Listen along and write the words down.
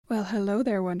Well, hello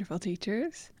there, wonderful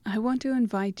teachers. I want to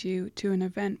invite you to an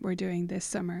event we're doing this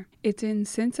summer. It's in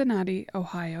Cincinnati,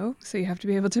 Ohio, so you have to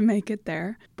be able to make it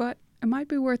there, but it might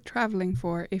be worth traveling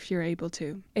for if you're able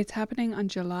to. It's happening on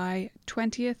July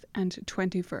 20th and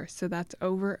 21st, so that's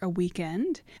over a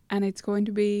weekend, and it's going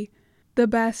to be the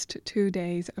best 2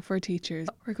 days for teachers.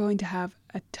 We're going to have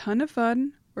a ton of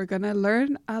fun. We're going to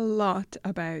learn a lot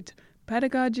about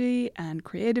pedagogy and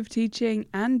creative teaching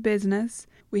and business.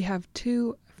 We have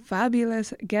 2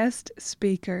 fabulous guest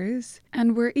speakers,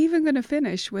 and we're even going to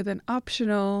finish with an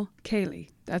optional Ceilidh.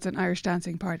 That's an Irish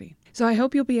dancing party. So I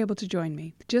hope you'll be able to join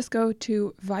me. Just go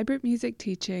to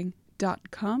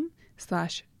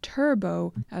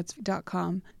vibrantmusicteaching.com/turbo. That's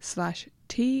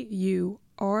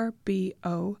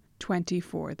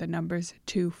 .com/TURBO24. The number's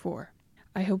 24.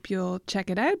 I hope you'll check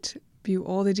it out, view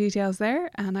all the details there,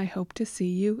 and I hope to see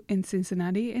you in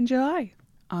Cincinnati in July.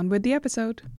 On with the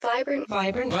episode. Vibrant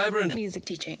music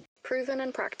teaching. Proven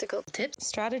and practical Tips,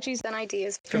 strategies, and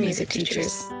ideas for music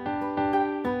teachers.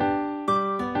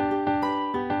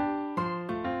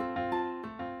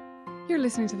 You're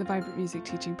listening to the Vibrant Music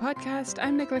Teaching Podcast.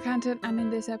 I'm Nicola Canton, and in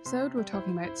this episode we're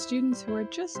talking about students who are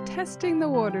just testing the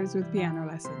waters with piano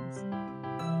lessons.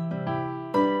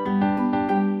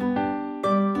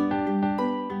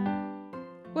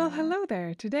 Well, hello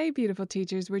there. Today, beautiful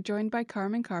teachers, we're joined by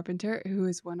Carmen Carpenter, who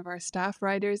is one of our staff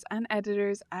writers and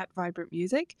editors at Vibrant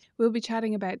Music. We'll be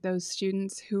chatting about those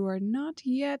students who are not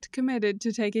yet committed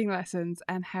to taking lessons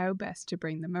and how best to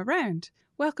bring them around.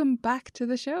 Welcome back to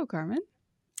the show, Carmen.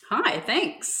 Hi,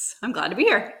 thanks. I'm glad to be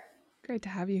here. Great to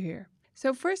have you here.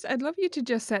 So first, I'd love you to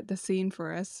just set the scene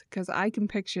for us, because I can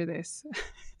picture this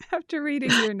after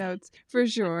reading your notes for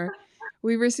sure.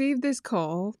 We received this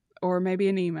call, or maybe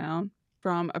an email,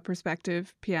 from a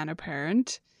prospective piano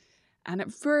parent. And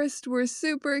at first we're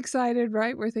super excited,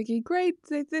 right? We're thinking, great,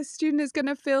 this student is going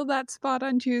to fill that spot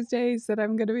on Tuesdays that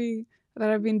I've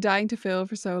been dying to fill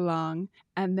for so long.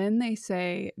 And then they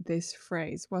say this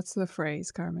phrase. What's the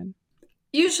phrase, Carmen?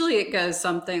 Usually it goes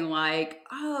something like,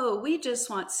 oh, we just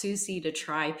want Susie to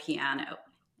try piano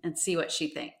and see what she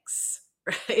thinks.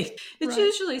 Right? It's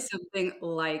usually something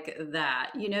like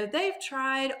that. You know, they've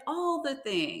tried all the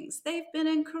things. They've been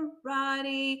in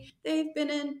karate, they've been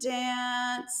in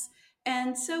dance.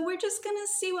 And so we're just going to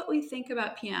see what we think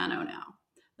about piano now.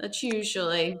 That's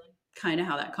usually kind of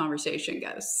how that conversation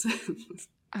goes.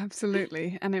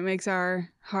 Absolutely. And it makes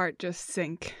our heart just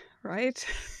sink, right?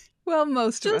 Well,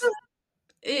 most of us.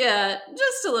 Yeah,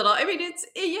 just a little. I mean,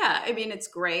 it's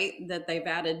great that they've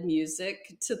added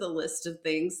music to the list of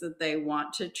things that they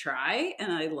want to try.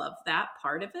 And I love that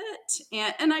part of it.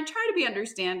 And I try to be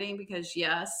understanding because,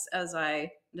 yes, as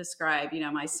I described,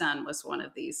 my son was one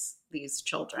of these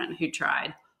children who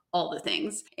tried all the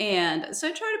things. And so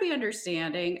I try to be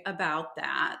understanding about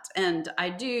that. And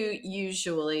I do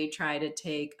usually try to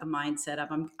take a mindset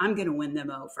of I'm going to win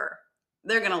them over.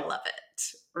 They're going to love it.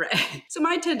 Right. So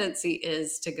my tendency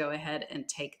is to go ahead and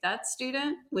take that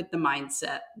student with the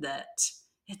mindset that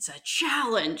it's a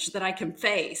challenge that I can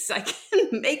face. I can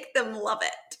make them love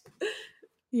it.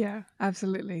 Yeah,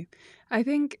 absolutely. I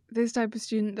think this type of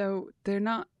student, though, they're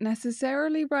not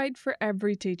necessarily right for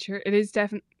every teacher. It is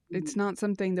it's not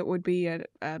something that would be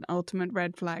an ultimate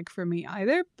red flag for me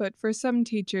either. But for some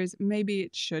teachers, maybe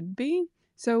it should be.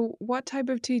 So what type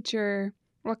of teacher,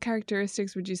 what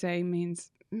characteristics would you say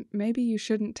means maybe you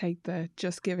shouldn't take the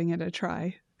just giving it a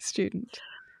try student?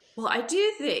 Well, I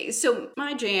do think, so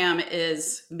my jam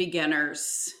is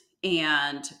beginners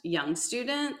and young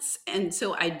students. And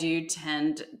so I do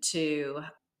tend to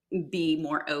be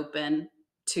more open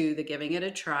to the giving it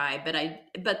a try.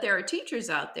 But there are teachers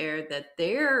out there that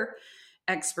their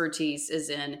expertise is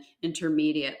in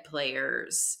intermediate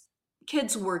players,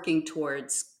 kids working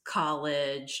towards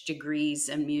college degrees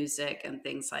in music and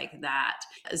things like that.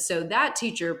 So that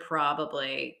teacher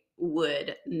probably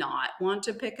would not want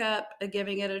to pick up a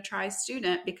giving it a try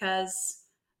student because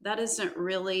that isn't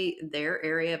really their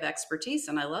area of expertise.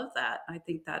 And I love that. I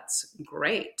think that's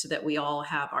great that we all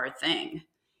have our thing.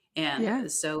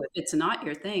 And so if it's not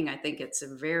your thing, I think it's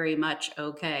very much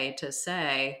okay to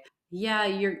say, yeah,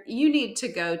 you need to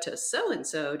go to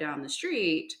so-and-so down the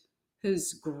street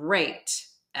who's great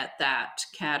at that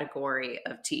category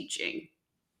of teaching.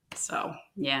 So,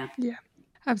 yeah. Yeah,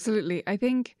 absolutely. I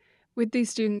think with these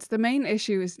students, the main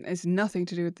issue is nothing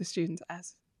to do with the students,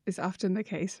 as is often the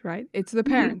case, right? It's the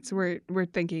parents we're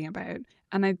thinking about.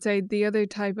 And I'd say the other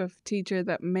type of teacher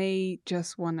that may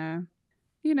just want to,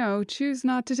 choose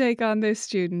not to take on this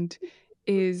student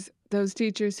is those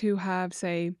teachers who have,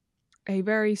 say, a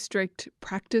very strict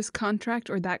practice contract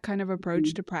or that kind of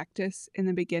approach to practice in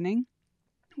the beginning.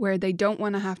 where they don't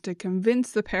want to have to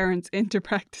convince the parents into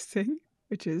practicing,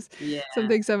 which is Yeah.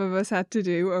 something some of us had to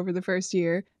do over the first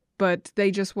year. But they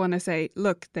just want to say,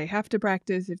 look, they have to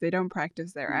practice. If they don't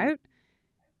practice, they're out.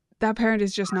 That parent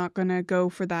is just not going to go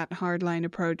for that hardline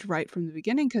approach right from the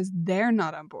beginning because they're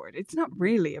not on board. It's not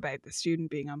really about the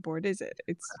student being on board, is it?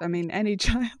 I mean, any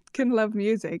child can love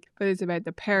music, but it's about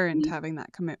the parent having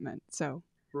that commitment. So.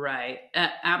 Right.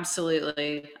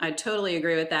 Absolutely. I totally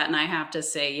agree with that. And I have to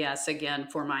say, yes, again,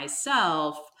 for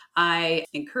myself, I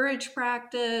encourage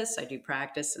practice. I do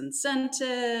practice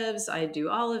incentives. I do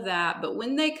all of that. But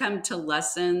when they come to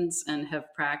lessons and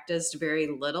have practiced very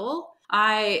little,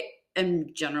 I am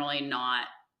generally not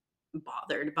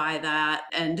bothered by that.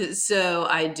 And so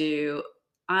I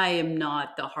am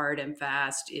not the hard and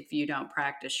fast, if you don't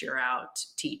practice, you're out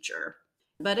teacher.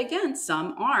 But again,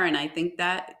 some are. And I think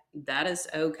that is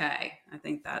okay. I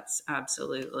think that's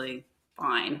absolutely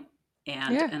fine.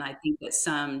 And I think that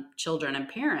some children and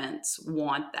parents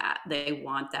want that. They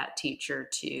want that teacher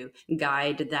to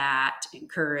guide that,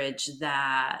 encourage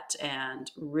that,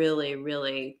 and really,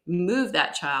 really move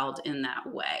that child in that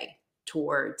way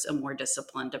towards a more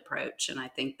disciplined approach. And I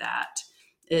think that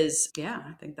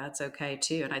I think that's okay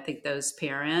too. And I think those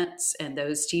parents and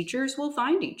those teachers will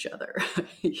find each other,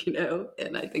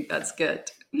 and I think that's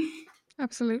good.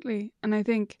 Absolutely. And I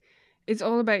think it's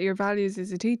all about your values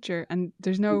as a teacher, and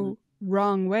there's no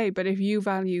wrong way. But if you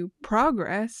value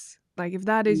progress, like if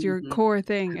that is your core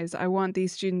thing, is I want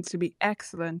these students to be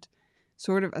excellent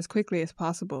sort of as quickly as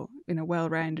possible in a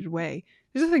well-rounded way,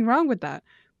 there's nothing wrong with that.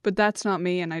 But that's not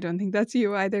me, and I don't think that's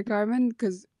you either, Carmen,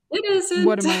 because it isn't.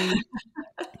 One of my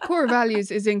core values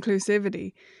is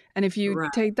inclusivity. And if you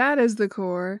take that as the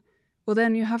core, well,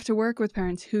 then you have to work with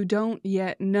parents who don't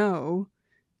yet know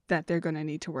that they're going to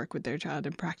need to work with their child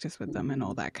and practice with them and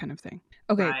all that kind of thing.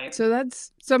 Okay, so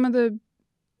that's some of the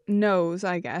no's,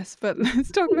 I guess. But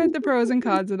let's talk about the pros and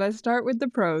cons. And let's start with the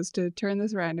pros to turn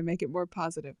this around and make it more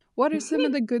positive. What are some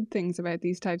of the good things about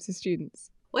these types of students?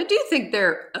 Well, I do think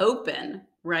they're open,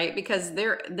 right? Because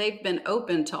they've been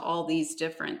open to all these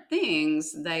different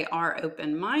things. They are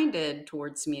open-minded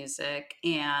towards music,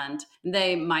 and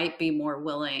they might be more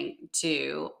willing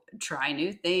to try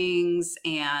new things.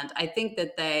 And I think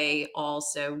that they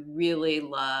also really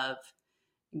love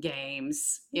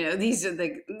games. These are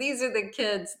the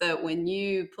kids that when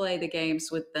you play the games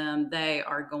with them, they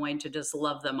are going to just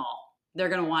love them all. They're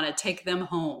going to want to take them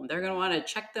home. They're going to want to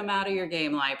check them out of your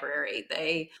game library.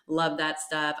 They love that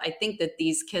stuff. I think that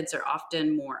these kids are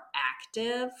often more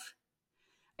active.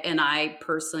 And I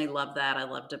personally love that. I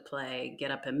love to play get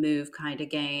up and move kind of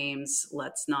games.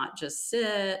 Let's not just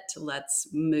sit. Let's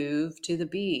move to the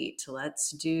beat.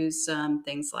 Let's do some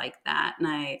things like that.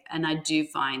 And I do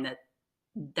find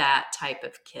that type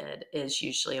of kid is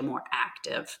usually a more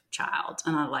active child.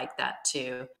 And I like that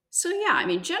too. So yeah, I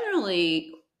mean,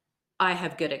 generally, I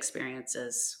have good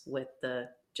experiences with the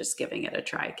just giving it a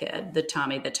try kid, the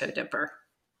Tommy the Toe Dipper.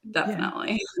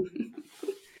 Definitely. Yeah.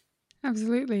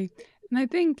 Absolutely. And I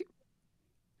think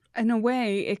in a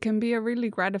way, it can be a really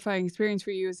gratifying experience for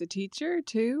you as a teacher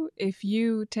too. If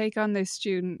you take on this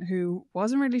student who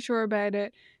wasn't really sure about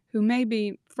it, who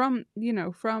maybe from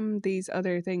these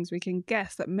other things, we can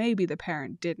guess that maybe the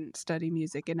parent didn't study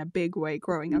music in a big way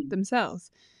growing up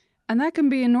themselves. And that can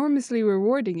be enormously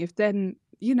rewarding if then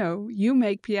you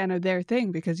make piano their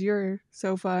thing because you're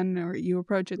so fun or you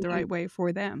approach it the right way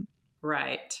for them.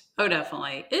 Right. Oh,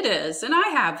 definitely. It is. And I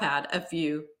have had a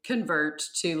few convert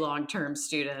to long-term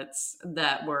students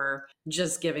that were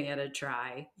just giving it a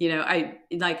try.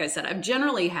 Like I said, I've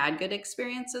generally had good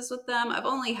experiences with them. I've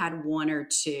only had one or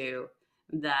two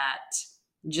that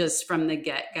just from the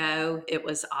get-go, it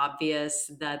was obvious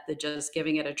that the just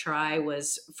giving it a try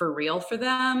was for real for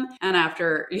them. And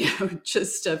after,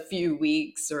 just a few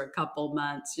weeks or a couple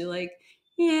months, you're like,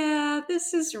 yeah,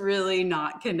 this is really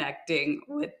not connecting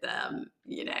with them,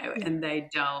 and they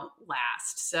don't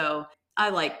last. So I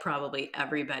like probably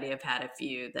everybody have had a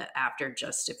few that after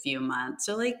just a few months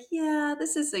are like, yeah,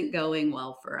 this isn't going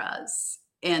well for us.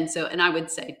 And I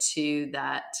would say too,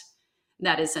 that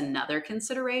is another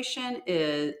consideration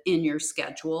is in your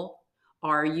schedule.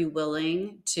 Are you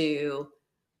willing to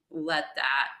let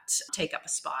that take up a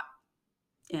spot?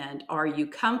 And are you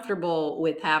comfortable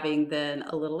with having then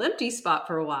a little empty spot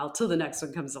for a while till the next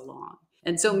one comes along?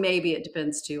 And so maybe it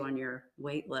depends too on your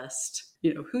wait list.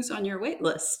 Who's on your wait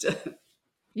list?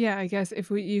 Yeah, I guess if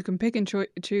you can pick and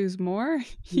choose more,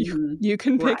 you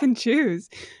can pick and choose.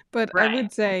 But I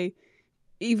would say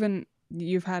even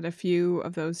you've had a few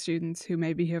of those students who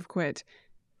maybe have quit.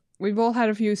 We've all had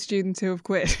a few students who have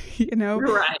quit,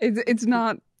 It's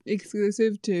not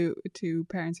exclusive to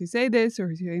parents who say this or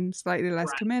who seem slightly less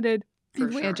Right. committed. For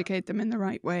If we sure. educate them in the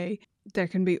right way, there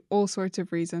can be all sorts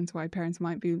of reasons why parents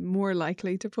might be more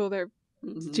likely to pull their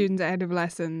Mhm. students out of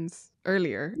lessons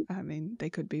earlier. I mean, they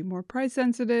could be more price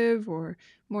sensitive or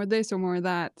more this or more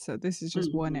that. So this is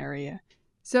just one Mhm. area.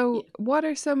 So Yeah. what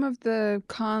are some of the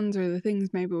cons or the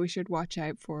things maybe we should watch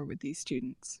out for with these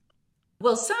students?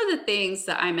 Well, some of the things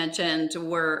that I mentioned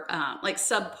were like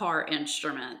subpar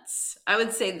instruments. I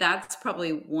would say that's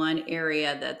probably one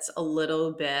area that's a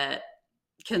little bit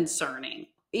concerning.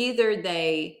 Either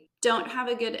they don't have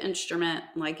a good instrument,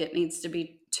 like it needs to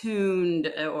be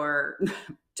tuned, or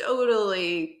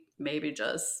totally maybe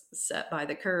just set by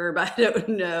the curb. I don't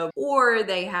know. Or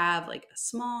they have like a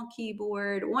small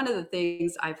keyboard. One of the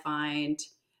things I find,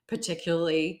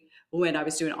 particularly when I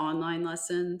was doing online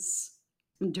lessons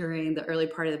during the early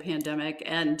part of the pandemic,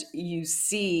 and you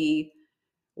see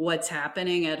what's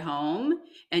happening at home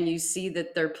and you see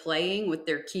that they're playing with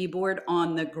their keyboard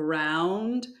on the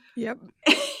ground, Yep.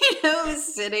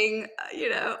 sitting,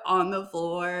 on the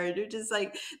floor. And you're just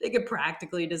like, they could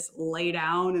practically just lay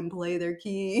down and play their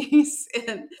keys.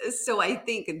 And so I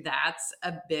think that's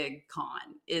a big con,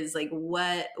 is like,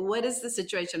 what is the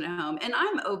situation at home? And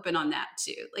I'm open on that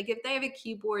too. Like if they have a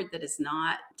keyboard that is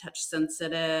not touch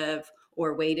sensitive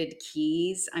or weighted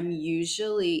keys, I'm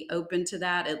usually open to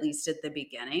that, at least at the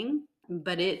beginning.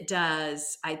 But it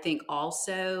does, I think,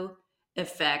 also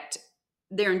affect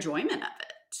their enjoyment of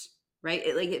it,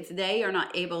 right? Like if they are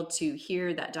not able to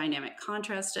hear that dynamic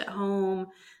contrast at home,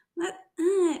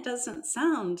 it doesn't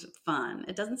sound fun.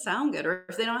 It doesn't sound good. Or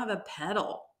if they don't have a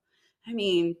pedal, I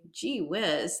mean, gee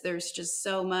whiz, there's just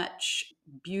so much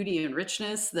beauty and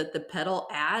richness that the pedal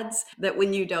adds, that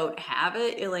when you don't have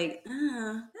it, you're like,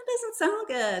 that doesn't sound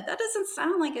good. That doesn't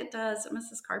sound like it does at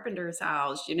Mrs. Carpenter's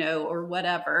house, or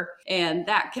whatever. And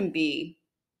that can be,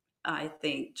 I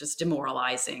think, just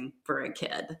demoralizing for a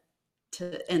kid.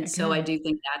 And so I do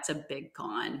think that's a big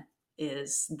con,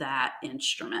 is that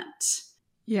instrument.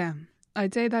 Yeah,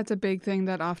 I'd say that's a big thing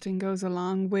that often goes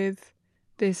along with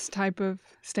this type of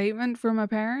statement from a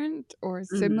parent, or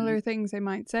similar things they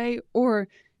might say, or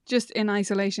just in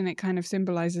isolation, it kind of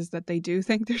symbolizes that they do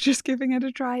think they're just giving it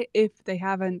a try if they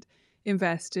haven't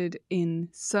invested in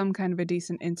some kind of a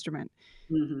decent instrument.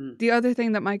 Mm-hmm. The other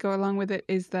thing that might go along with it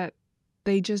is that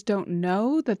they just don't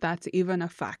know that that's even a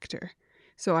factor.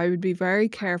 So I would be very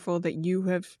careful that you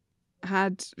have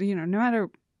had, no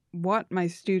matter what my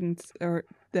students or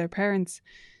their parents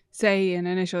say in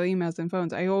initial emails and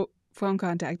phone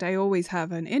contact, I always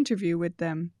have an interview with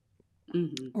them,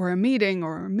 or a meet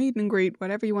and greet,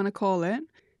 whatever you want to call it,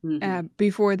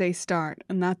 before they start.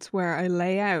 And that's where I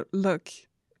lay out, look,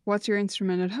 what's your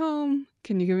instrument at home?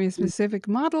 Can you give me a specific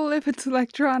model if it's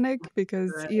electronic?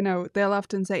 Because, Right. they'll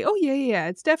often say, oh, yeah,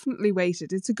 it's definitely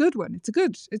weighted. It's a good one. It's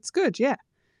good, yeah.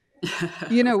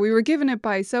 We were given it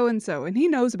by so-and-so, and he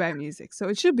knows about music, so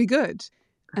it should be good.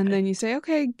 And then you say,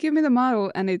 okay, give me the model,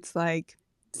 and it's like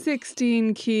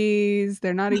 16 keys.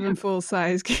 They're not even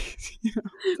full-size keys.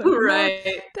 So,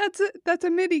 Right. no, that's a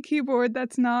MIDI keyboard.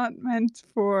 That's not meant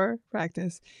for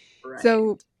practice. Right.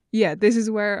 So, yeah, this is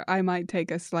where I might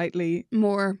take a slightly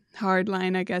more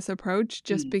hardline, I guess, approach,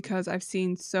 just because I've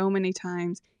seen so many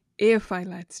times, if I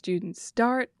let students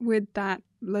start with that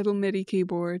little MIDI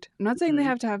keyboard, I'm not saying they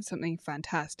have to have something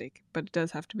fantastic, but it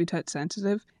does have to be touch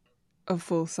sensitive, of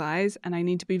full size. And I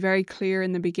need to be very clear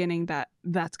in the beginning that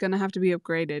that's going to have to be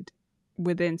upgraded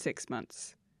within 6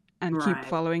 months, and keep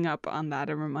following up on that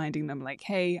and reminding them, like,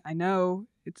 hey, I know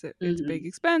it's a big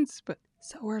expense, but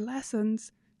so are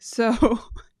lessons. So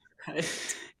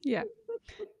yeah,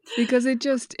 because it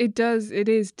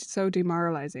is so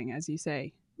demoralizing, as you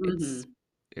say.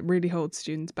 It really holds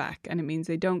students back, and it means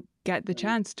they don't get the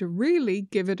chance to really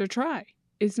give it a try.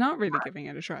 It's not really giving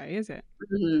it a try, is it?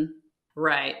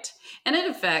 Right. And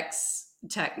it affects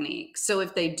technique. So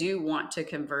if they do want to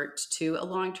convert to a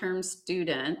long-term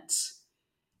student,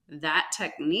 that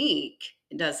technique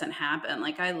doesn't happen.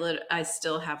 Like I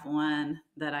still have one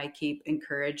that I keep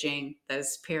encouraging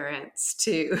those parents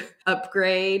to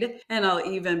upgrade, and I'll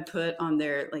even put on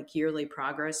their like yearly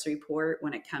progress report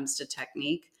when it comes to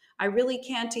technique. I really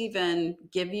can't even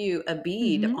give you a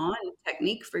bead on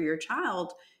technique for your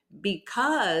child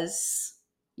because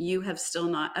you have still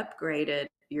not upgraded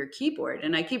your keyboard.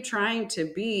 And I keep trying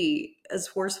to be as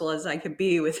forceful as I could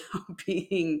be without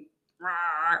being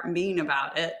mean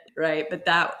about it, right? But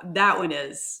that one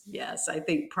is, yes, I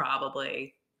think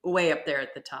probably way up there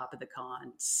at the top of the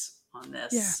cons on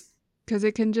this. Yeah, because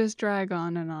it can just drag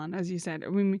on and on, as you said. I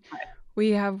mean, we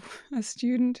have a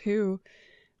student who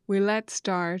we let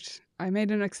start. I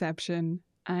made an exception,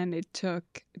 and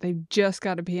they've just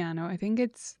got a piano. I think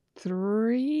it's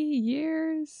 3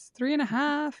 years,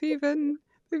 3.5 even.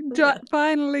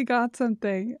 Finally got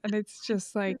something, and it's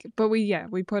just like, but we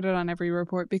put it on every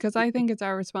report because I think it's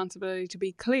our responsibility to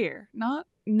be clear, not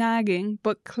nagging,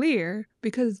 but clear,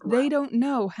 because they don't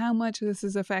know how much this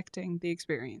is affecting the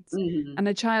experience, and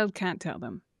a child can't tell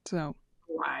them. So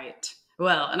right.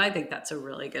 Well, and I think that's a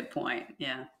really good point.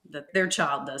 Yeah, that their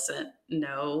child doesn't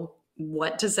know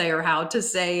what to say or how to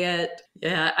say it.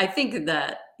 Yeah, I think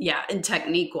that, and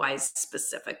technique wise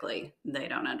specifically, they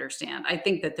don't understand. I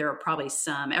think that there are probably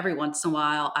some, every once in a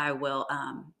while, I will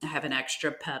have an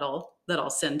extra pedal that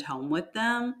I'll send home with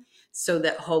them so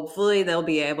that hopefully they'll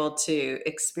be able to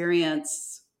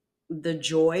experience the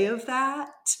joy of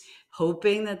that,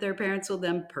 hoping that their parents will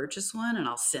then purchase one, and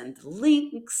I'll send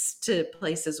links to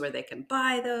places where they can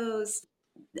buy those,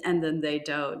 and then they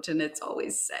don't, and it's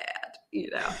always sad,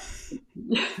 You're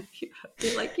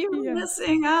like, you're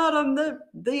missing out on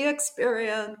the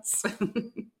experience.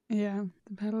 Yeah,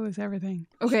 the pedal is everything.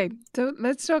 Okay, so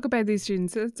let's talk about these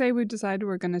students. Let's say we decide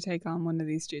we're going to take on one of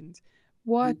these students.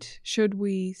 What should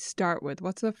we start with?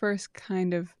 What's the first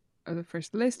or the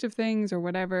first list of things or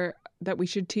whatever that we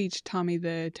should teach Tommy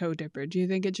the toe dipper? Do you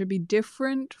think it should be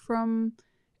different from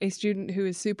a student who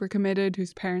is super committed,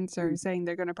 whose parents are saying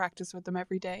they're going to practice with them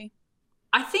every day?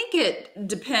 I think it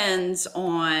depends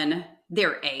on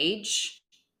their age,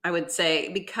 I would say,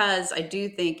 because I do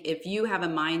think if you have a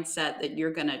mindset that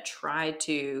you're going to try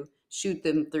to shoot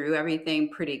them through everything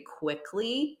pretty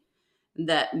quickly,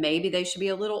 that maybe they should be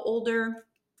a little older.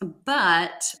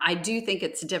 But I do think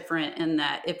it's different in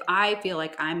that if I feel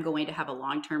like I'm going to have a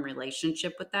long-term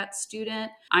relationship with that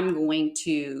student, I'm going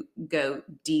to go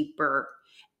deeper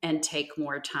and take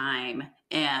more time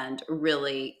and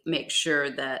really make sure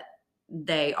that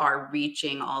they are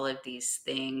reaching all of these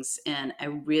things in a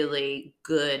really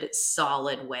good,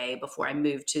 solid way before I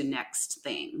move to next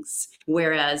things.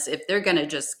 Whereas if they're going to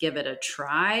just give it a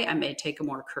try, I may take a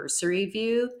more cursory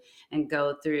view and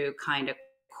go through kind of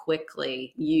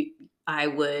quickly.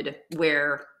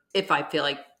 Where if I feel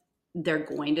like they're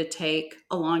going to take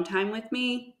a long time with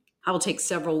me, I will take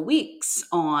several weeks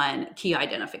on key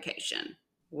identification.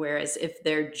 Whereas if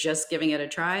they're just giving it a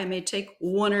try, I may take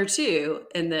 1 or 2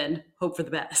 and then hope for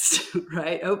the best,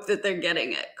 right? Hope that they're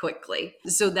getting it quickly.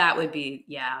 So that would be,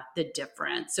 the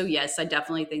difference. So yes, I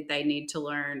definitely think they need to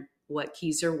learn what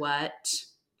keys are what.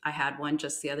 I had one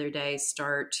just the other day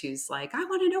start who's like, I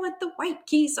want to know what the white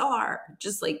keys are.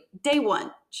 Just like day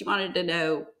 1, she wanted to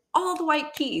know all the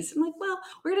white keys. I'm like, well,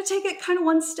 we're going to take it kind of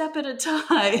one step at a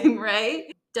time,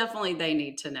 right? Definitely they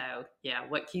need to know,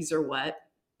 what keys are what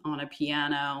on a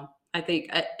piano. I think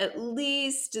at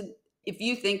least if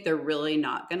you think they're really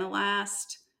not going to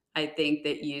last, I think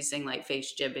that using like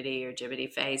FaceGibbity or Jibbity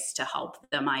Face to help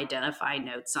them identify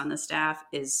notes on the staff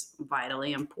is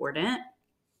vitally important,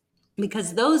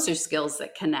 because those are skills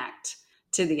that connect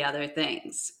to the other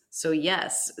things. So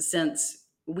yes, since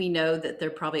we know that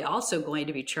they're probably also going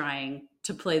to be trying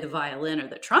to play the violin or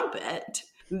the trumpet,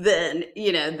 then,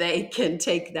 they can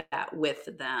take that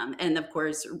with them. And of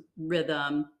course,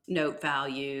 rhythm, note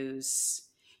values.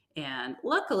 And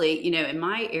luckily, in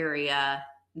my area,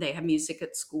 they have music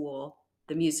at school.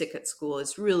 The music at school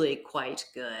is really quite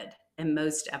good. And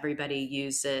most everybody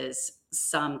uses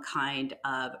some kind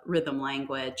of rhythm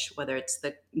language, whether it's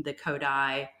the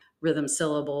Kodai, rhythm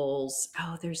syllables.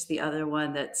 Oh, there's the other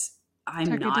one that's I'm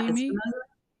not as familiar.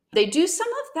 They do some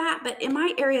of that, but in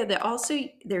my area,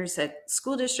 there's a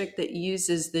school district that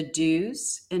uses the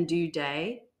do's and do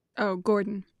day. Oh,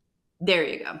 Gordon. There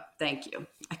you go. Thank you.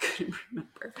 I couldn't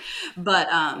remember. But,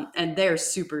 and they're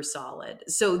super solid.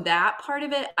 So that part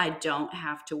of it, I don't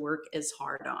have to work as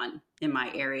hard on in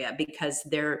my area because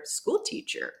their school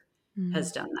teacher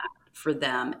has done that for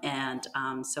them. And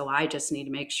so I just need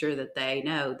to make sure that they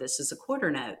know this is a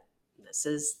quarter note.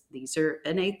 These are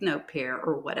an eighth note pair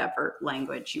or whatever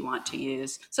language you want to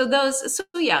use. So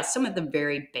some of the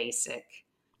very basic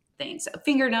things,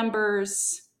 finger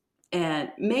numbers, and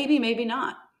maybe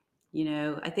not.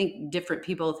 I think different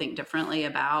people think differently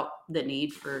about the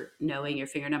need for knowing your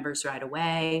finger numbers right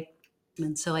away.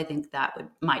 And so I think that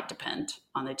might depend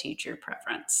on the teacher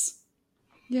preference.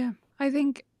 Yeah, I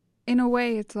think in a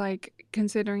way it's like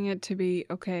considering it to be,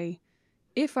 okay,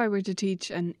 if I were to teach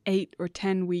an 8 or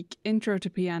 10 week intro to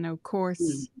piano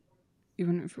course,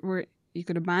 even if you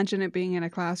could imagine it being in a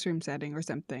classroom setting or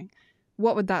something,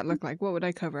 what would that look like? What would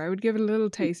I cover? I would give it a little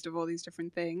taste of all these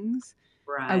different things.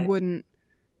 Right. I wouldn't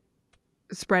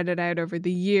spread it out over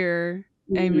the year,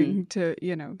 aiming to,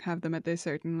 have them at this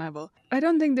certain level. I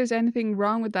don't think there's anything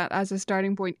wrong with that as a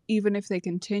starting point, even if they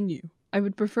continue. I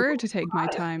would prefer to take my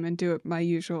time and do it my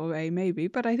usual way, maybe,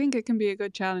 but I think it can be a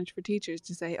good challenge for teachers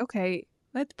to say, okay,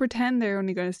 let's pretend they're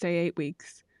only going to stay 8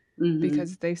 weeks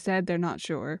because they said they're not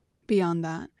sure. Beyond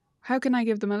that, how can I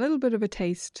give them a little bit of a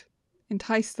taste,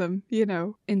 entice them,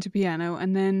 into piano,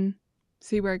 and then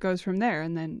see where it goes from there?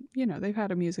 And then, they've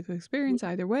had a musical experience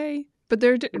either way. But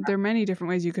there are many different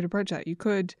ways you could approach that. You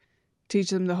could teach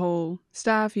them the whole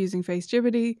staff using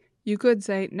FaceGibity. You could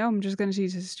say, no, I'm just going to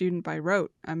teach a student by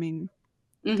rote. I mean,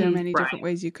 there are many different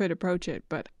ways you could approach it,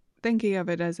 but thinking of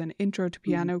it as an intro to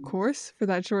piano course for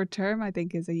that short term, I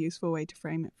think is a useful way to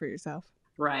frame it for yourself.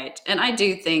 Right. And I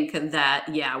do think that,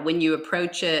 when you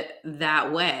approach it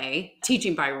that way,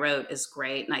 teaching by rote is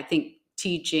great. And I think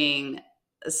teaching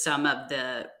some of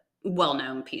the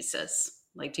well-known pieces,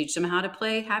 like teach them how to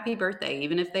play Happy Birthday,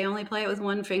 even if they only play it with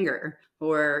one finger,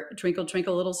 or Twinkle,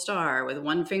 Twinkle, Little Star with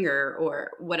one finger,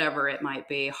 or whatever it might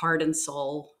be. Heart and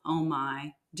Soul. Oh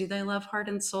my. Do they love Heart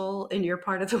and Soul in your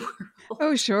part of the world?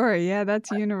 Oh, sure. Yeah, that's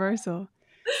universal.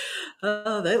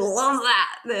 Oh, they love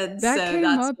that. And that came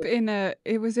up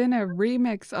it was in a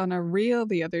remix on a reel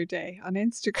the other day on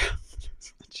Instagram.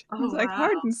 I was like,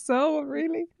 Heart and Soul,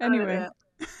 really? Anyway.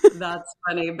 That's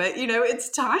funny. But, it's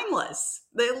timeless.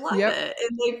 They love it.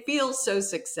 And they feel so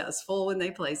successful when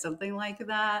they play something like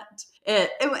that.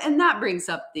 And that brings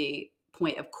up the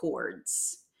point of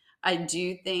chords. I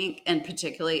do think, and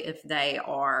particularly if they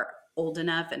are old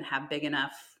enough and have big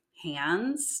enough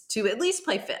hands to at least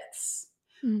play fifths,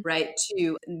 right?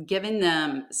 To giving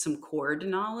them some chord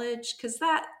knowledge, because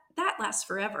that lasts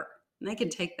forever. And they can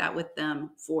take that with them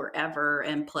forever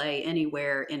and play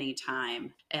anywhere,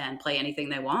 anytime, and play anything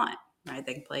they want, right?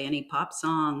 They can play any pop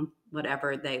song,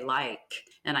 whatever they like.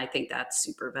 And I think that's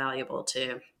super valuable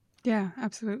too. Yeah,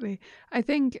 absolutely. I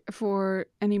think for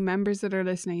any members that are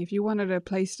listening, if you wanted a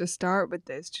place to start with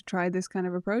this, to try this kind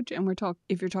of approach, and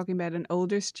if you're talking about an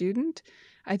older student,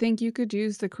 I think you could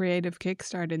use the Creative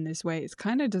Kickstart in this way. It's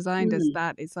kind of designed as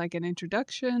that. It's like an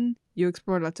introduction. You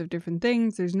explore lots of different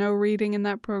things. There's no reading in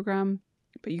that program,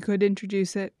 but you could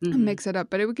introduce it and mix it up.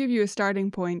 But it would give you a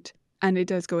starting point, and it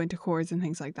does go into chords and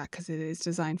things like that because it is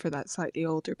designed for that slightly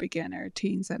older beginner,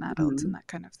 teens and adults and that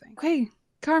kind of thing. Okay.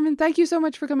 Carmen, thank you so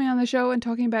much for coming on the show and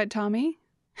talking about Tommy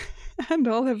and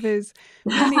all of his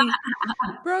many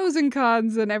pros and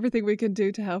cons and everything we can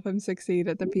do to help him succeed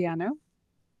at the piano.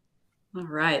 All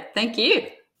right. Thank you.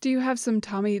 Do you have some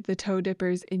Tommy the Toe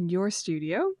Dippers in your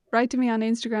studio? Write to me on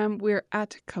Instagram. We're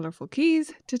at Colourful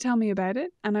Keys to tell me about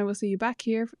it. And I will see you back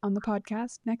here on the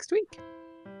podcast next week.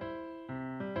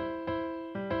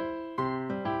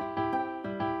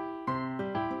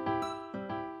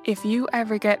 If you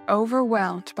ever get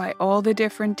overwhelmed by all the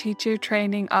different teacher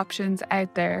training options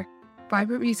out there,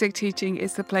 Vibrant Music Teaching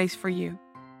is the place for you.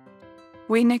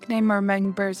 We nickname our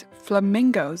members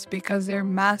Flamingos because they're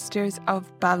masters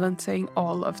of balancing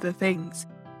all of the things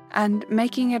and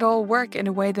making it all work in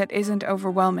a way that isn't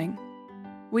overwhelming.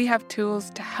 We have tools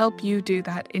to help you do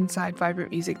that inside Vibrant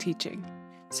Music Teaching.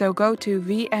 So go to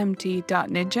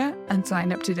vmt.ninja and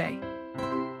sign up today.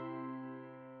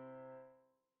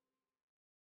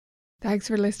 Thanks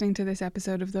for listening to this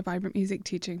episode of the Vibrant Music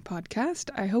Teaching podcast.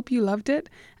 I hope you loved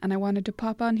it, and I wanted to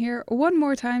pop on here one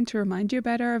more time to remind you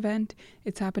about our event.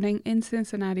 It's happening in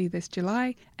Cincinnati this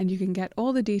July, and you can get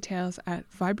all the details at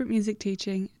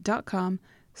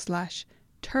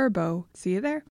vibrantmusicteaching.com/turbo. See you there.